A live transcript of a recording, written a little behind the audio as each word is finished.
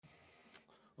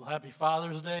Well, happy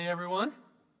Father's Day, everyone.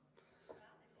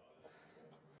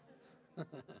 I'm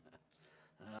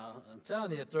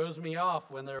telling you, it throws me off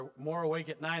when they're more awake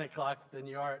at 9 o'clock than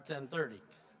you are at 10:30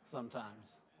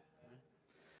 sometimes.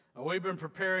 We've been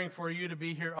preparing for you to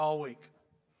be here all week.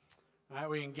 All right,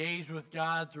 we engaged with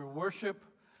God through worship.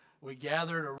 We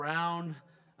gathered around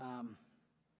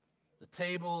the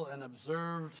table and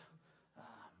observed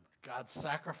God's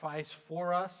sacrifice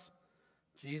for us,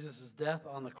 Jesus' death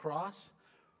on the cross.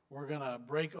 We're going to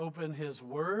break open his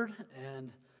word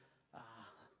and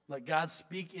let God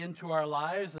speak into our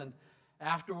lives. And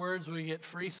afterwards, we get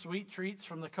free sweet treats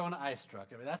from the Kona Ice Truck.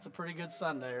 I mean, that's a pretty good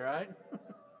Sunday, right?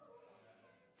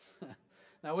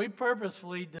 Now, we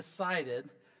purposefully decided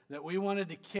that we wanted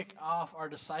to kick off our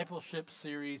discipleship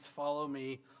series, Follow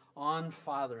Me, on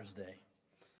Father's Day.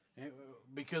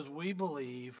 Because we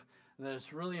believe that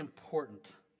it's really important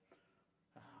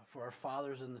for our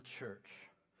fathers in the church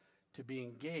to be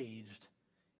engaged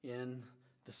in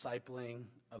discipling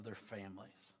of their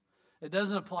families. It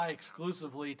doesn't apply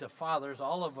exclusively to fathers.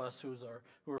 All of us who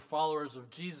are followers of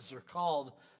Jesus are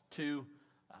called to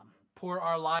pour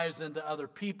our lives into other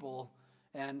people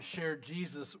and share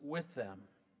Jesus with them.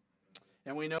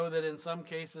 And we know that in some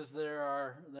cases there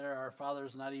are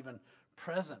fathers not even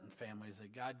present in families,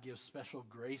 that God gives special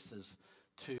graces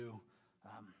to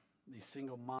these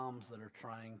single moms that are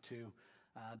trying to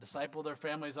disciple their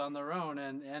families on their own.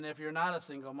 And if you're not a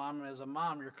single mom, as a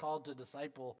mom, you're called to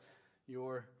disciple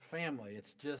your family.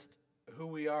 It's just who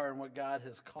we are and what God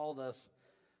has called us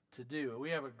to do.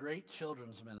 We have a great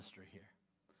children's ministry here.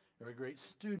 We have a great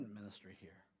student ministry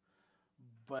here.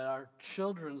 But our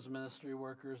children's ministry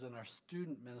workers and our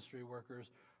student ministry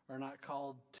workers are not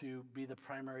called to be the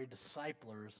primary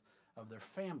disciplers of their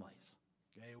families.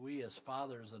 Okay, we as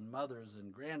fathers and mothers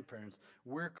and grandparents,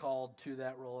 we're called to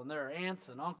that role. And there are aunts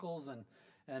and uncles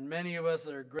and many of us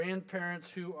that are grandparents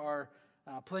who are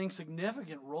playing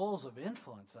significant roles of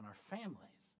influence in our families.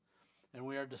 And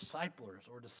we are disciplers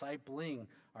or discipling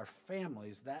our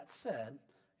families. That said,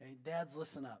 hey, dads,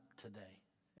 listen up today.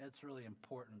 It's really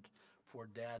important for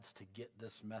dads to get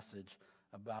this message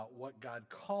about what God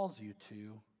calls you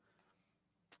to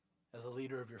as a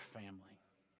leader of your family.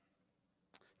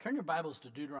 Turn your Bibles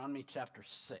to Deuteronomy chapter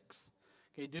 6.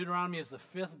 Okay, Deuteronomy is the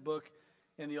fifth book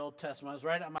in the Old Testament. I was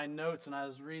writing out my notes and I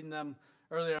was reading them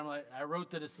earlier. I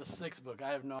wrote that it's the sixth book. I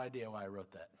have no idea why I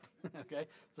wrote that. Okay,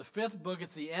 it's the fifth book.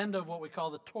 It's the end of what we call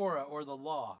the Torah or the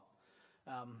law.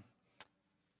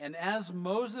 And as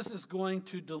Moses is going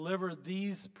to deliver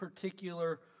these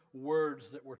particular words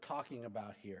that we're talking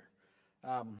about here,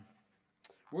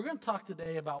 we're going to talk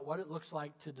today about what it looks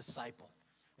like to disciple,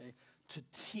 okay? To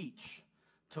teach,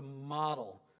 to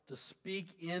model, to speak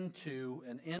into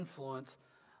and influence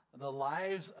the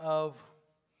lives of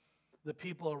the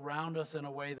people around us in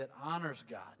a way that honors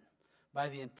God by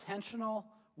the intentional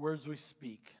words we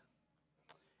speak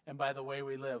and by the way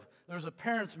we live. There's a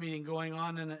parents' meeting going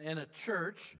on in a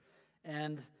church,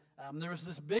 and there was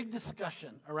this big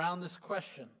discussion around this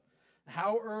question.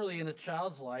 How early in a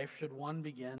child's life should one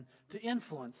begin to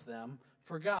influence them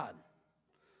for God?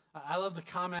 I love the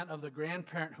comment of the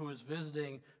grandparent who was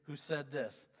visiting who said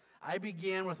this: I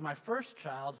began with my first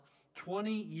child 20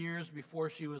 years before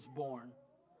she was born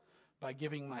by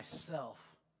giving myself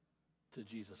to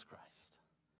Jesus Christ.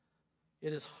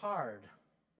 It is hard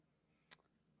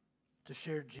to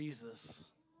share Jesus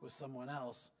with someone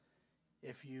else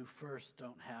if you first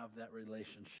don't have that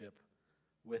relationship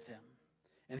with him.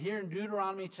 And here in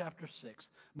Deuteronomy chapter 6,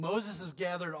 Moses has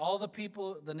gathered all the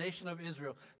people, the nation of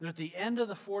Israel. They're at the end of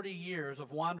the 40 years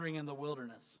of wandering in the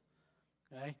wilderness.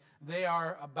 Okay? They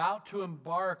are about to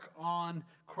embark on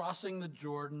crossing the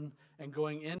Jordan and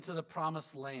going into the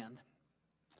promised land.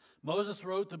 Moses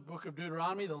wrote the book of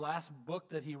Deuteronomy, the last book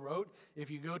that he wrote. If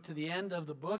you go to the end of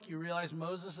the book, you realize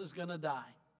Moses is going to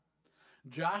die.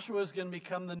 Joshua is going to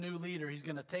become the new leader. He's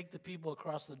going to take the people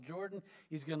across the Jordan.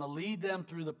 He's going to lead them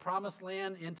through the promised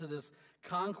land into this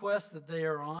conquest that they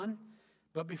are on.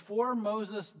 But before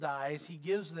Moses dies, he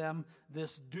gives them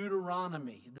this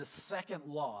Deuteronomy, the second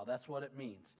law. That's what it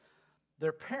means.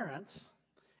 Their parents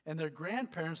and their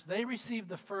grandparents, they received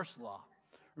the first law.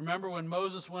 Remember when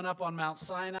Moses went up on Mount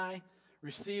Sinai,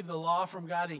 received the law from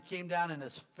God, and he came down and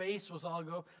his face was all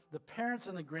aglow? The parents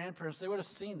and the grandparents, they would have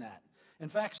seen that. In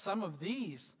fact, some of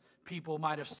these people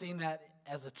might have seen that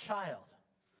as a child.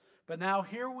 But now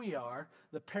here we are.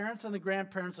 The parents and the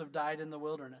grandparents have died in the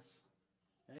wilderness.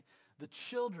 Okay? The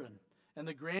children and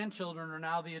the grandchildren are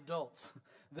now the adults.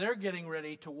 They're getting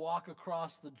ready to walk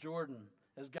across the Jordan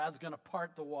as God's going to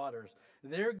part the waters.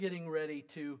 They're getting ready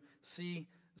to see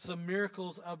some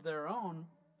miracles of their own,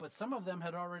 but some of them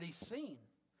had already seen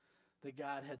that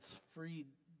God had freed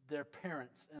their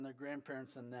parents and their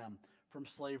grandparents and them from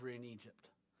slavery in Egypt.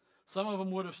 Some of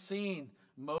them would have seen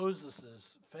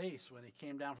Moses' face when he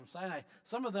came down from Sinai.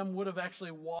 Some of them would have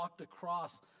actually walked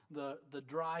across the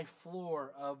dry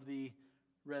floor of the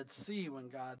Red Sea when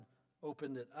God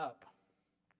opened it up.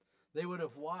 They would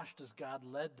have watched as God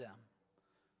led them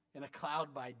in a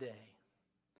cloud by day,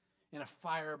 in a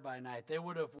fire by night. They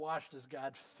would have watched as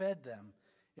God fed them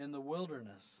in the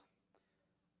wilderness.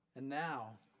 And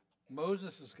now,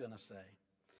 Moses is going to say,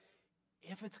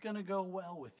 if it's going to go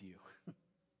well with you,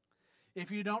 if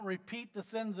you don't repeat the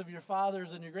sins of your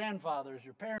fathers and your grandfathers,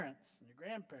 your parents and your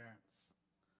grandparents,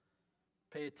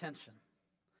 pay attention.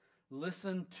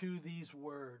 Listen to these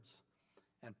words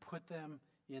and put them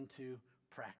into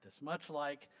practice. Much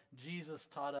like Jesus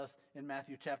taught us in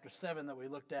Matthew chapter 7 that we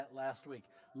looked at last week.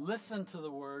 Listen to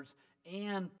the words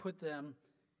and put them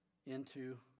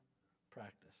into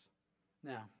practice.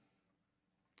 Now,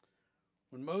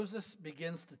 when Moses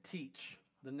begins to teach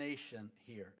the nation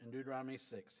here in Deuteronomy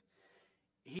 6,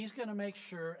 he's going to make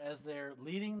sure as they're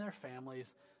leading their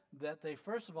families that they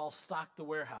first of all stock the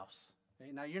warehouse.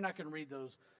 Okay? Now, you're not going to read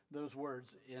those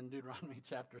words in Deuteronomy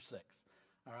chapter 6.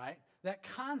 All right? That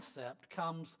concept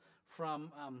comes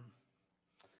from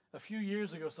a few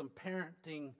years ago, some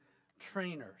parenting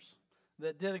trainers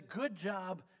that did a good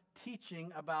job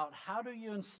teaching about how do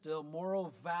you instill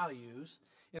moral values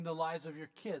in the lives of your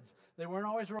kids. They weren't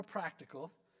always real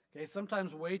practical, okay,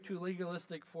 sometimes way too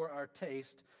legalistic for our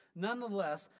taste.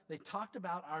 Nonetheless, they talked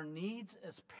about our needs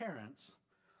as parents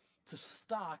to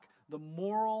stock the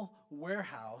moral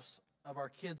warehouse of our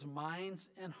kids' minds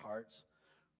and hearts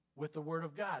with the Word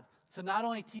of God, to not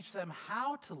only teach them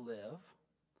how to live,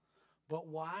 but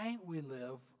why we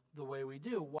live the way we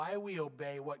do, why we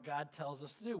obey what God tells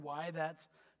us to do, why that's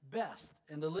best,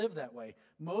 and to live that way.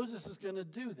 Moses is going to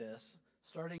do this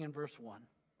starting in verse 1.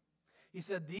 He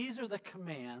said, "These are the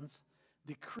commands,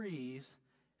 decrees,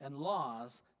 and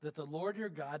laws that the Lord your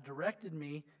God directed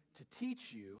me to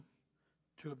teach you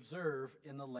to observe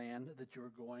in the land that you are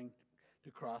going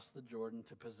to cross the Jordan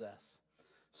to possess,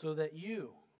 so that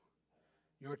you,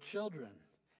 your children,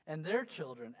 and their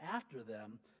children after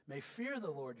them may fear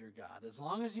the Lord your God as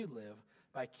long as you live,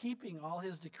 by keeping all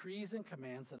his decrees and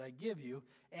commands that I give you,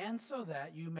 and so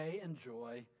that you may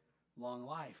enjoy long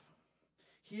life.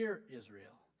 Hear,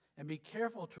 Israel, and be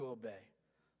careful to obey,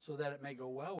 so that it may go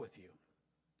well with you,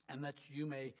 and that you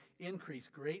may increase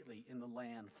greatly in the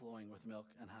land flowing with milk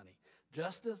and honey,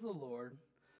 just as the Lord,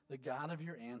 the God of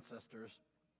your ancestors,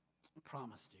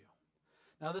 promised you."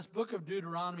 Now, this book of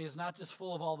Deuteronomy is not just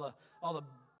full of all the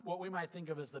what we might think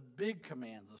of as the big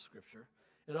commands of Scripture.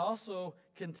 It also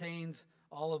contains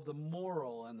all of the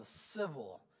moral and the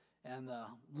civil and the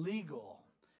legal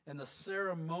and the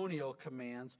ceremonial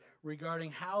commands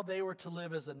regarding how they were to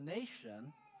live as a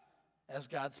nation, as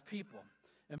God's people.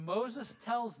 And Moses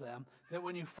tells them that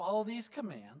when you follow these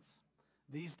commands,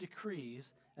 these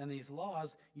decrees, and these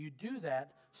laws, you do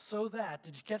that so that,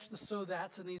 did you catch the so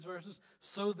that's in these verses?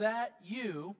 So that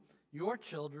you, your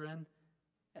children,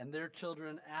 and their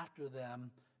children after them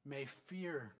may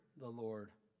fear the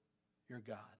Lord your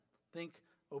God. Think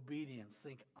obedience,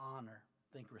 think honor,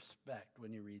 think respect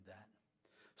when you read that.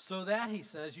 So that, he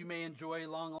says, you may enjoy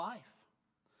long life,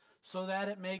 so that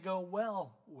it may go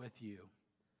well with you,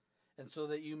 and so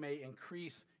that you may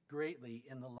increase greatly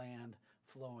in the land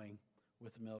flowing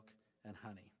with milk and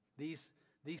honey. These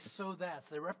so that's,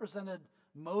 they represented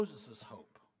Moses'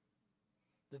 hope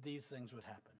that these things would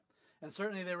happen. And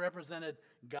certainly they represented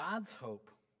God's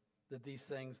hope that these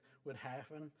things would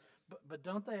happen. But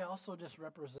don't they also just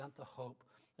represent the hope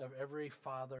of every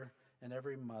father and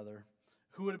every mother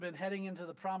who would have been heading into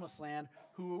the promised land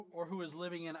who is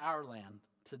living in our land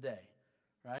today,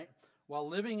 right? While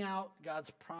living out God's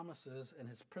promises and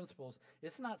his principles,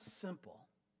 it's not simple.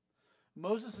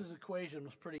 Moses' equation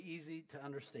was pretty easy to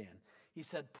understand. He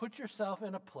said, put yourself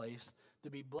in a place to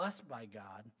be blessed by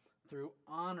God through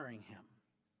honoring him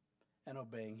and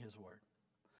obeying his word.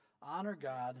 Honor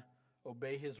God,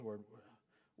 obey his word.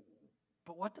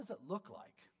 But what does it look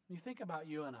like? When you think about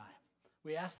you and I,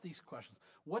 we ask these questions.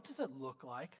 What does it look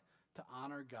like to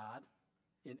honor God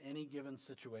in any given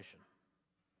situation?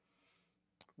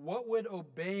 What would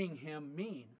obeying him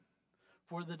mean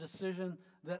for the decision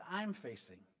that I'm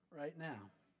facing right now?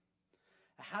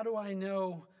 How do I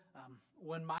know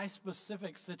when my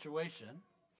specific situation,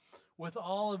 with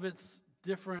all of its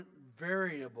different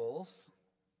variables,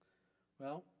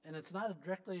 well, and it's not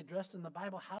directly addressed in the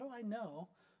Bible, how do I know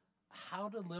how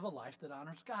to live a life that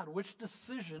honors God? Which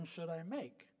decision should I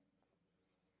make?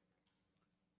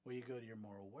 Well, you go to your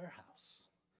moral warehouse.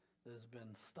 that has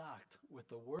been stocked with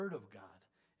the Word of God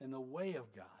and the way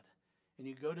of God. And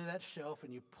you go to that shelf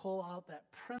and you pull out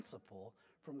that principle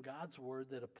from God's Word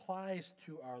that applies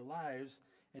to our lives,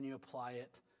 and you apply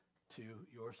it to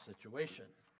your situation.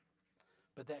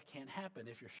 But that can't happen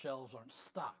if your shelves aren't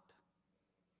stocked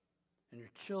and your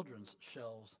children's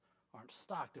shelves aren't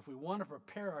stocked. If we want to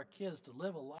prepare our kids to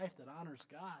live a life that honors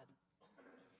God,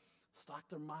 stock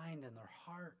their mind and their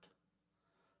heart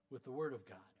with the Word of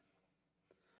God.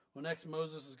 Well, next,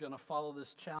 Moses is going to follow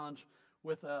this challenge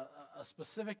with a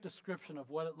specific description of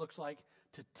what it looks like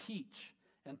to teach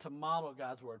and to model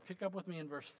God's Word. Pick up with me in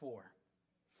verse 4.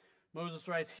 Moses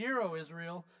writes, "Hear, O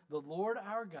Israel, the Lord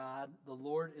our God, the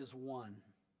Lord is one.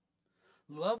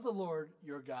 Love the Lord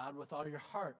your God with all your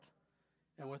heart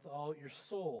and with all your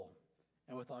soul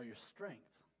and with all your strength.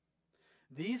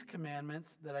 These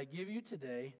commandments that I give you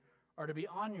today are to be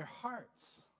on your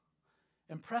hearts.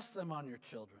 Impress them on your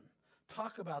children.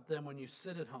 Talk about them when you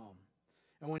sit at home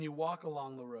and when you walk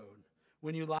along the road,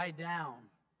 when you lie down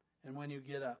and when you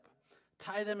get up.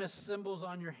 Tie them as symbols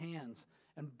on your hands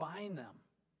and bind them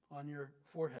on your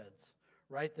foreheads.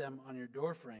 Write them on your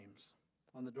door frames,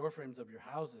 on the door frames of your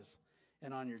houses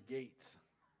and on your gates."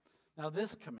 Now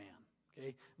this command,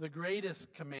 okay, the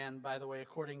greatest command, by the way,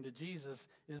 according to Jesus,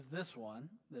 is this one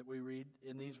that we read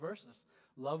in these verses.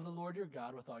 Love the Lord your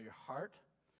God with all your heart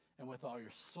and with all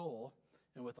your soul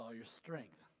and with all your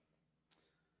strength.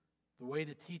 The way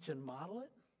to teach and model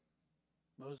it,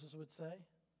 Moses would say,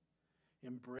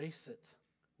 embrace it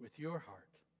with your heart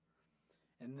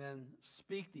and then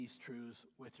speak these truths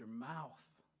with your mouth,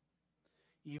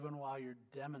 even while you're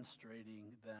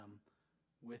demonstrating them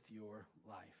with your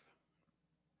life.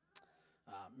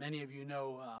 Many of you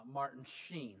know Martin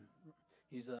Sheen.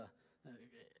 He's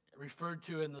referred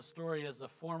to in the story as the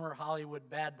former Hollywood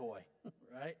bad boy,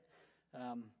 right?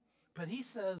 But he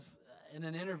says in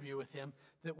an interview with him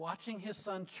that watching his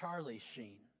son Charlie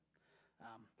Sheen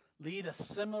lead a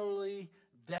similarly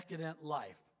decadent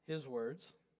life, his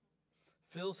words,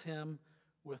 fills him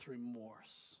with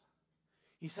remorse.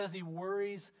 He says he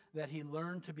worries that he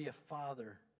learned to be a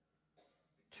father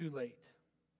too late.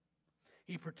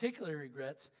 He particularly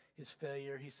regrets his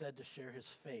failure, he said, to share his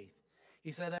faith.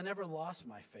 He said, "I never lost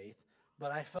my faith,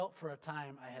 but I felt for a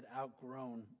time I had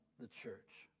outgrown the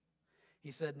church."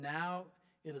 He said, "Now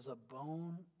it is a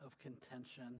bone of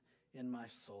contention in my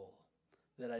soul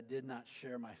that I did not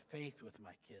share my faith with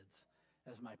my kids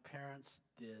as my parents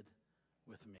did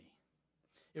with me.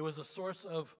 It was a source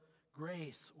of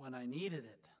grace when I needed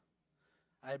it.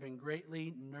 I have been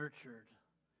greatly nurtured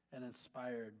and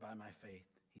inspired by my faith,"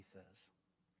 he says.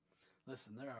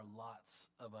 Listen, there are lots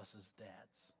of us as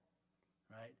dads,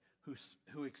 right,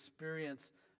 who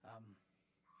experience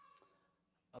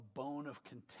a bone of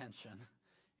contention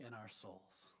in our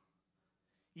souls.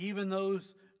 Even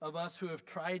those of us who have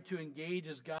tried to engage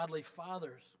as godly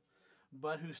fathers,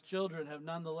 but whose children have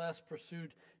nonetheless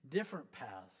pursued different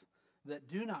paths that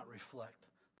do not reflect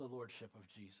the lordship of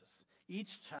Jesus.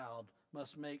 Each child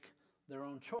must make their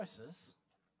own choices,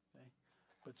 okay?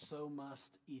 But so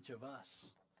must each of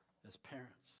us as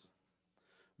parents.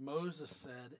 Moses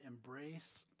said,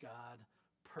 embrace God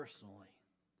personally.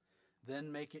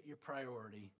 Then make it your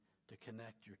priority to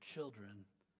connect your children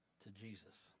to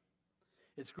Jesus.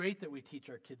 It's great that we teach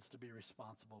our kids to be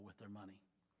responsible with their money,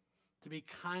 to be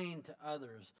kind to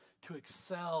others, to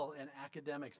excel in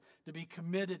academics, to be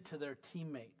committed to their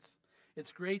teammates.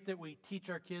 It's great that we teach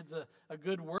our kids a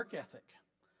good work ethic,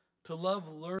 to love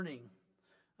learning,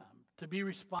 to be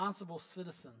responsible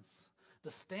citizens, to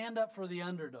stand up for the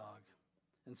underdog,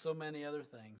 and so many other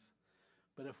things.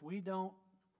 But if we don't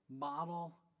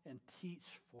model and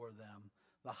teach for them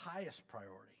the highest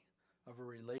priority of a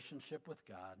relationship with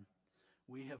God,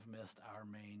 we have missed our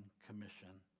main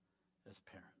commission as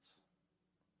parents.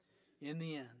 In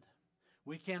the end,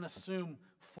 we can't assume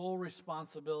full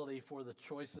responsibility for the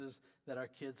choices that our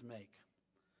kids make,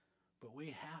 but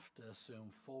we have to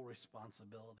assume full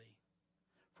responsibility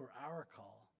for our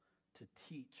call to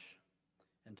teach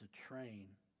and to train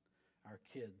our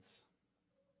kids.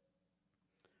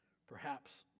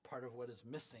 Perhaps part of what is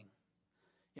missing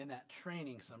in that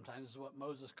training sometimes is what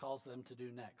Moses calls them to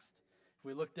do next. If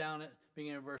we look down at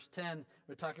beginning of verse 10,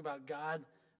 we're talking about God.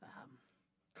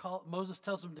 Moses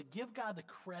tells them to give God the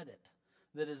credit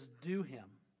that is due him.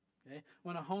 Okay? I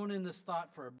want to hone in this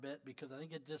thought for a bit because I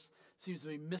think it just seems to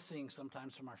be missing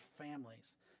sometimes from our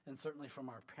families and certainly from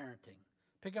our parenting.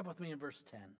 Pick up with me in verse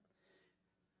 10.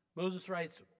 Moses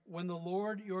writes, "When the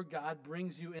Lord your God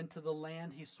brings you into the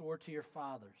land he swore to your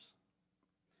fathers,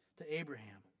 to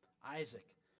Abraham, Isaac,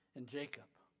 and Jacob,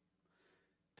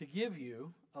 to give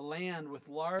you a land with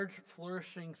large,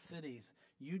 flourishing cities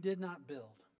you did not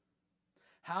build,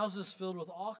 houses filled with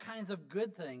all kinds of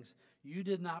good things you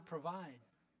did not provide,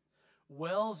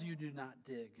 wells you do not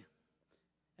dig,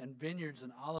 and vineyards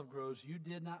and olive groves you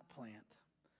did not plant.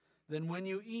 Then when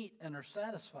you eat and are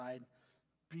satisfied,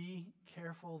 be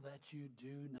careful that you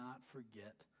do not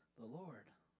forget the Lord,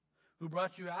 who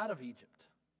brought you out of Egypt,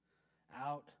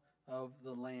 out of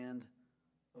the land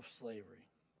of slavery.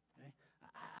 Okay?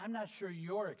 I'm not sure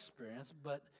your experience,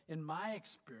 but in my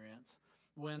experience,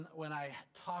 when I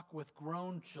talk with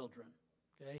grown children,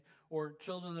 okay, or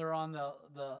children that are on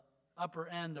the upper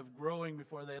end of growing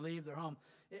before they leave their home,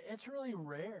 it's really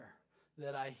rare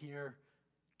that I hear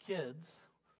kids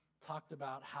talked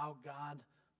about how God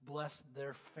blessed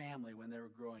their family when they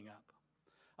were growing up.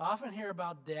 I often hear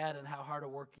about Dad and how hard a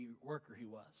worker he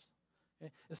was.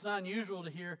 Okay? It's not unusual to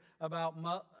hear about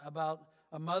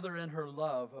a mother and her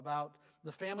love, about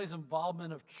the family's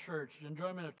involvement of church,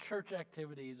 enjoyment of church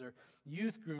activities or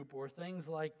youth group or things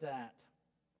like that,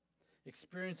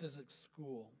 experiences at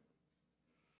school.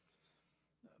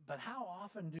 But how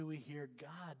often do we hear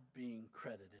God being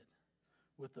credited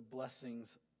with the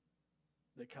blessings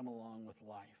that come along with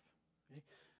life? Okay?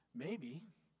 Maybe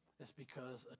it's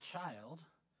because a child,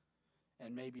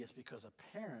 and maybe it's because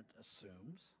a parent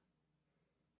assumes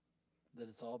that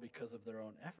it's all because of their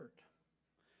own effort.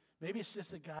 Maybe it's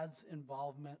just that God's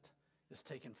involvement is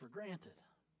taken for granted.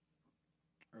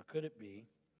 Or could it be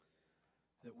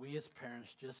that we as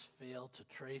parents just fail to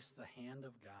trace the hand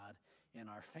of God in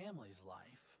our family's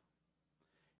life,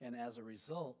 and as a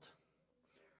result,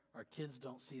 our kids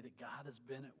don't see that God has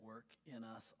been at work in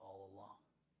us all along?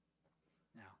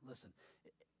 Now, listen,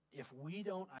 if we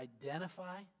don't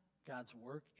identify God's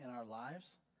work in our lives,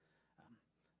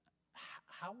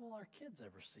 how will our kids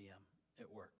ever see Him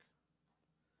at work?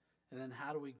 And then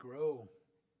how do we grow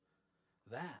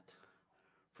that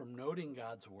from noting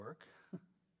God's work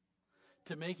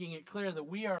to making it clear that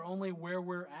we are only where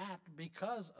we're at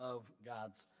because of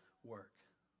God's work?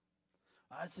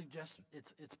 I suggest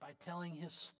it's by telling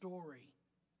His story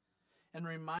and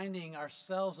reminding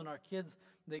ourselves and our kids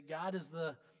that God is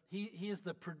He is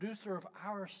the producer of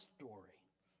our story.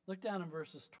 Look down in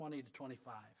verses 20 to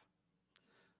 25.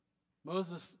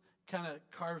 Moses kind of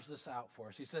carves this out for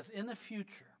us. He says, in the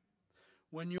future,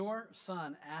 when your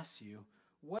son asks you,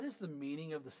 what is the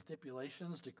meaning of the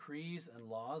stipulations, decrees, and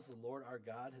laws the Lord our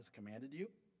God has commanded you?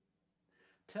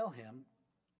 Tell him,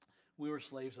 we were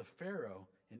slaves of Pharaoh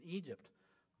in Egypt,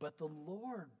 but the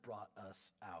Lord brought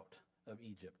us out of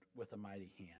Egypt with a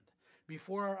mighty hand.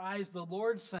 Before our eyes, the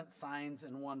Lord sent signs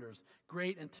and wonders,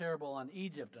 great and terrible, on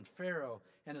Egypt and Pharaoh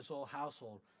and his whole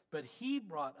household. But He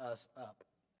brought us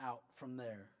out from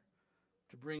there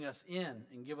to bring us in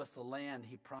and give us the land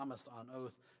He promised on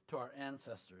oath to our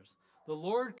ancestors. The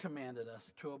Lord commanded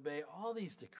us to obey all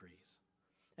these decrees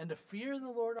and to fear the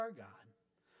Lord our God,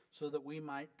 so that we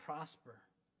might prosper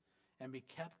and be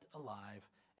kept alive,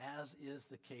 as is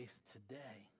the case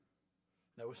today.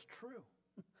 That was true.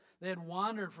 They had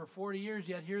wandered for 40 years,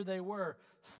 yet here they were,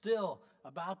 still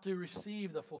about to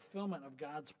receive the fulfillment of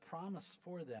God's promise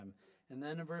for them. And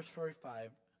then in verse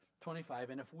 25,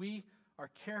 and if we are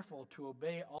careful to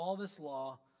obey all this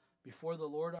law before the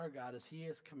Lord our God as He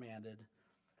has commanded,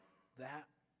 that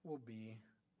will be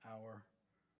our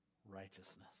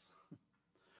righteousness.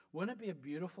 Wouldn't it be a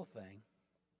beautiful thing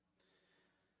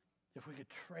if we could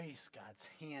trace God's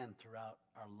hand throughout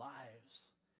our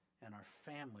lives and our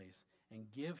families and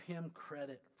give Him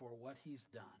credit for what He's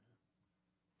done?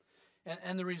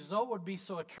 And the result would be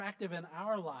so attractive in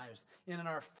our lives and in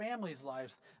our families'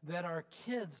 lives that our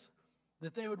kids,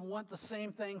 that they would want the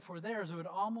same thing for theirs. It would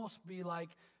almost be like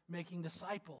making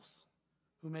disciples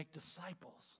who make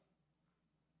disciples.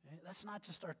 Okay? That's not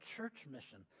just our church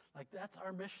mission. Like, that's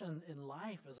our mission in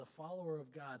life as a follower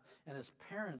of God and as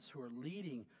parents who are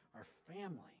leading our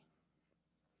family.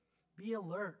 Be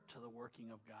alert to the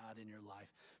working of God in your life.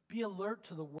 Be alert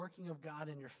to the working of God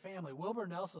in your family. Wilbur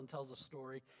Nelson tells a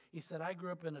story. He said, I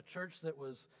grew up in a church that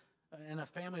was, in a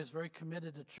family that was very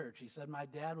committed to church. He said, my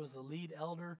dad was the lead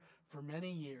elder for many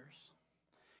years.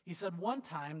 He said, one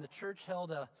time the church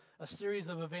held a series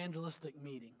of evangelistic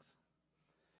meetings.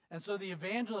 And so the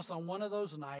evangelist on one of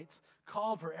those nights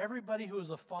called for everybody who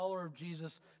was a follower of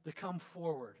Jesus to come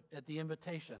forward at the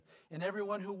invitation, and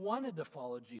everyone who wanted to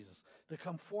follow Jesus to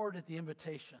come forward at the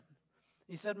invitation.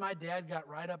 He said, my dad got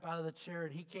right up out of the chair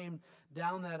and he came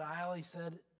down that aisle. He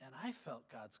said, and I felt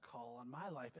God's call on my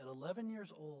life at 11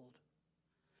 years old.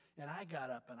 And I got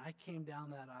up and I came down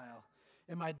that aisle.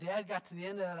 And my dad got to the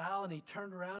end of that aisle and he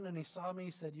turned around and he saw me.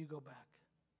 He said, you go back.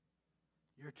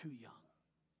 You're too young.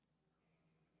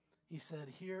 He said,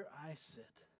 here I sit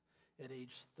at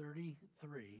age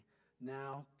 33,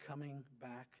 now coming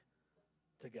back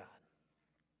to God.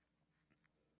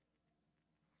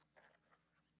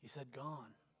 He said,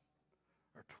 gone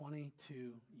are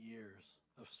 22 years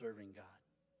of serving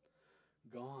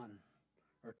God. Gone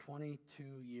are 22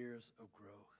 years of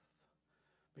growth.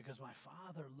 Because my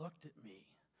father looked at me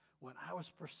when I was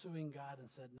pursuing God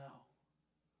and said, no,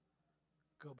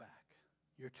 go back.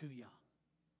 You're too young.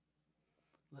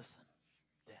 Listen,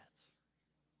 dads,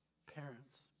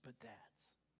 parents, but dads,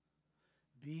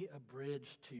 be a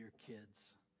bridge to your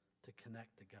kids to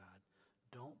connect to God.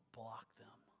 Don't block them.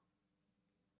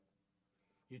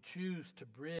 You choose to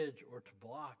bridge or to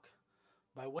block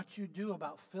by what you do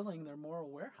about filling their moral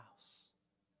warehouse.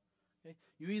 Okay?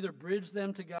 You either bridge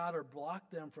them to God or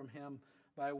block them from Him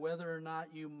by whether or not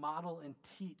you model and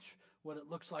teach what it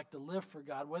looks like to live for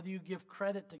God, whether you give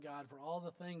credit to God for all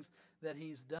the things that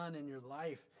He's done in your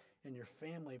life and your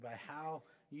family, by how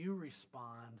you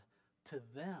respond to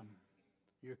them,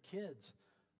 your kids,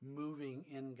 moving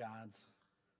in God's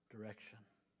direction.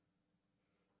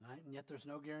 Right? And yet there's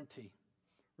no guarantee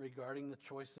regarding the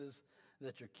choices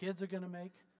that your kids are going to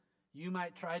make. You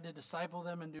might try to disciple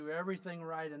them and do everything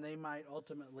right, and they might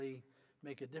ultimately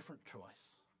make a different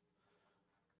choice.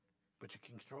 But you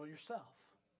can control yourself.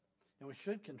 And we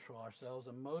should control ourselves,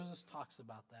 and Moses talks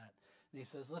about that. And he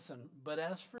says, listen, but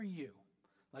as for you,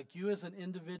 like you as an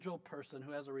individual person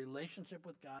who has a relationship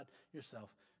with God yourself,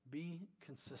 be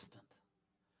consistent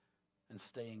and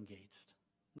stay engaged.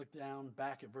 Look down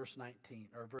back at verse 19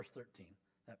 or verse 13,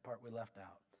 that part we left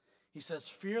out. He says,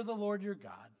 fear the Lord your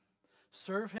God,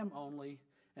 serve Him only,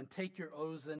 and take your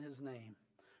oaths in His name.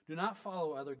 Do not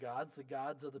follow other gods, the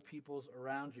gods of the peoples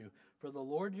around you. For the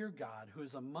Lord your God, who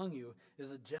is among you,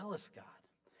 is a jealous God,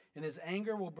 and His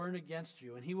anger will burn against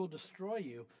you, and He will destroy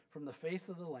you from the face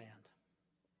of the land.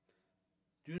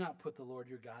 Do not put the Lord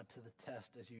your God to the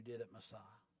test as you did at Massah.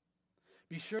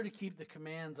 Be sure to keep the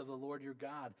commands of the Lord your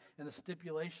God and the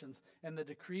stipulations and the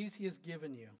decrees He has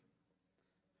given you.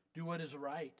 Do what is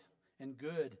right and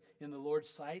good in the Lord's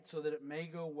sight, so that it may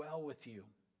go well with you,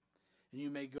 and you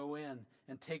may go in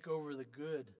and take over the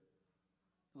good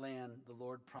land the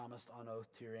Lord promised on oath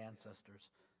to your ancestors,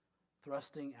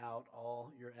 thrusting out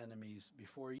all your enemies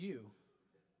before you,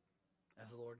 as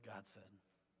the Lord God said.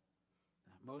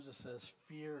 Now, Moses says,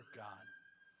 fear God,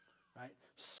 right?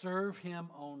 Serve Him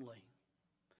only.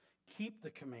 Keep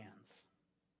the commands.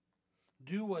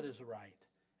 Do what is right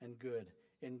and good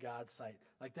in God's sight.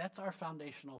 Like, that's our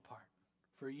foundational part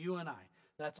for you and I.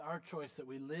 That's our choice, that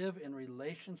we live in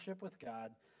relationship with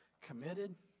God,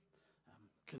 committed,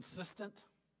 consistent,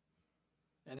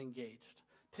 and engaged.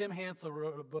 Tim Hansel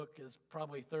wrote a book, is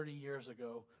probably 30 years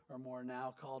ago or more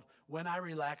now, called When I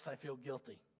Relax, I Feel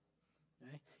Guilty.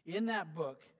 Okay? In that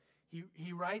book,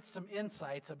 he writes some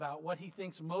insights about what he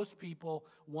thinks most people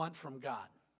want from God.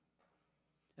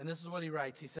 And this is what he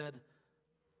writes. He said,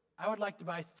 I would like to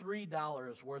buy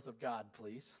 $3 worth of God,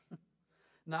 please.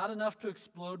 Not enough to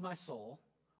explode my soul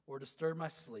or disturb my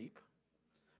sleep,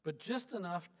 but just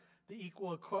enough to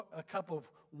equal a cup of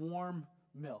warm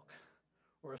milk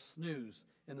or a snooze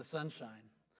in the sunshine.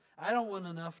 I don't want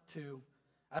enough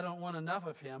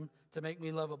of Him to make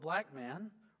me love a black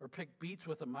man or pick beets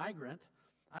with a migrant.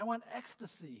 I want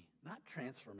ecstasy, not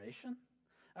transformation.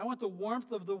 I want the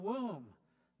warmth of the womb,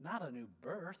 not a new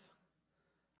birth.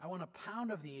 I want a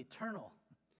pound of the eternal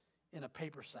in a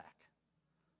paper sack.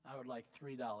 I would like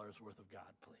 $3 worth of God,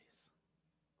 please.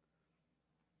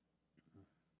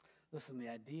 Listen, the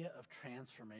idea of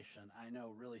transformation, I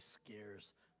know, really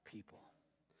scares people.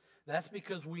 That's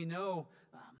because we know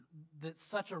that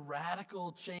such a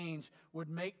radical change would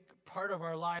make part of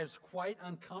our lives quite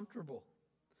uncomfortable.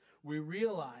 We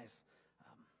realize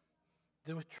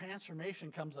that with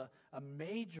transformation comes a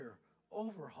major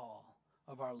overhaul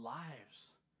of our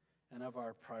lives and of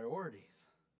our priorities.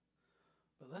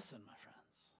 But listen, my friends,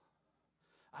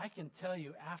 I can tell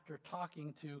you, after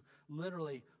talking to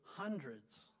literally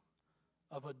hundreds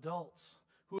of adults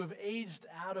who have aged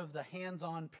out of the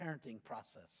hands-on parenting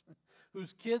process,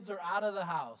 whose kids are out of the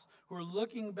house, who are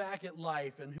looking back at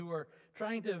life and who are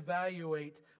trying to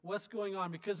evaluate what's going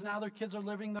on, because now their kids are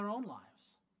living their own lives.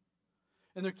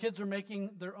 And their kids are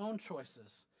making their own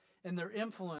choices. And their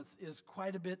influence is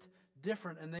quite a bit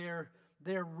different. And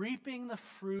they're reaping the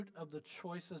fruit of the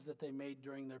choices that they made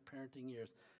during their parenting years.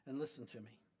 And listen to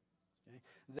me. Okay?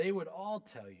 They would all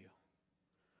tell you,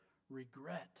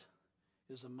 regret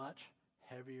is a much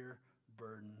heavier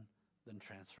burden than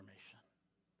transformation.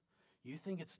 You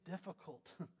think it's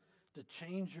difficult to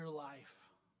change your life.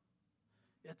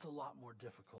 It's a lot more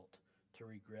difficult to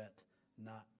regret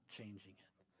not changing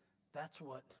it. That's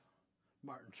what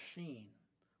Martin Sheen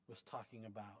was talking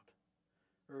about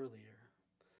earlier.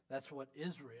 That's what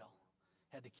Israel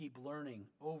had to keep learning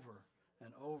over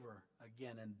and over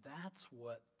again. And that's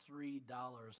what $3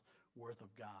 worth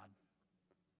of God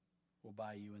will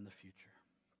buy you in the future.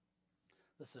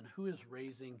 Listen, who is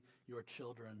raising your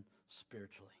children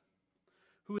spiritually?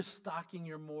 Who is stocking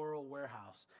your moral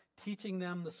warehouse, teaching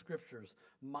them the scriptures,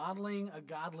 modeling a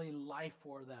godly life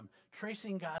for them,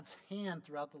 tracing God's hand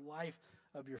throughout the life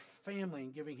of your family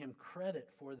and giving him credit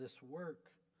for this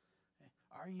work?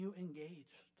 Are you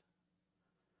engaged?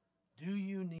 Do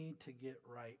you need to get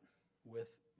right with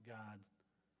God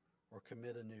or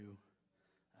commit anew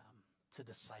to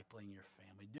discipling your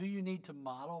family? Do you need to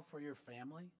model for your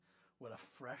family what a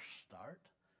fresh start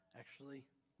actually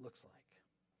looks like?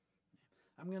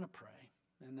 I'm going to pray,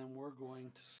 and then we're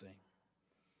going to sing.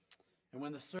 And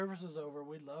when the service is over,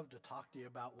 we'd love to talk to you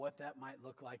about what that might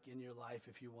look like in your life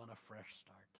if you want a fresh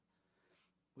start.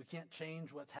 We can't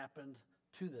change what's happened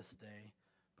to this day,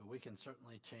 but we can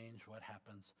certainly change what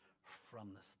happens from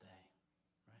this day.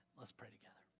 Right? Let's pray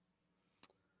together.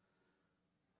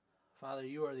 Father,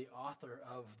 you are the author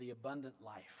of the abundant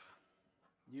life.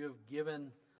 You have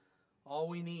given all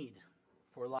we need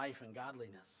for life and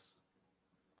godliness.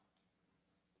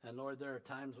 And Lord, there are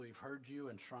times we've heard you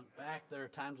and shrunk back. There are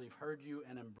times we've heard you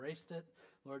and embraced it.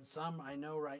 Lord, some I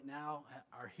know right now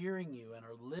are hearing you and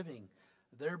are living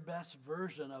their best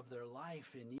version of their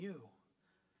life in you.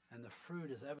 And the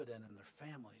fruit is evident in their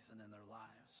families and in their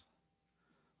lives.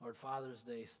 Lord, Father's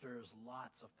Day stirs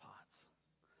lots of pots,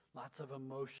 lots of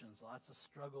emotions, lots of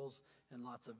struggles, and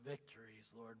lots of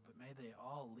victories, Lord. But may they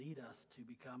all lead us to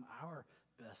become our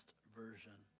best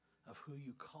version of who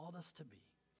you called us to be.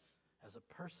 As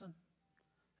a person,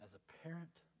 as a parent,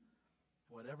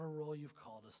 whatever role you've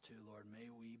called us to, Lord, may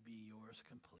we be yours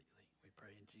completely. We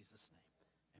pray in Jesus' name.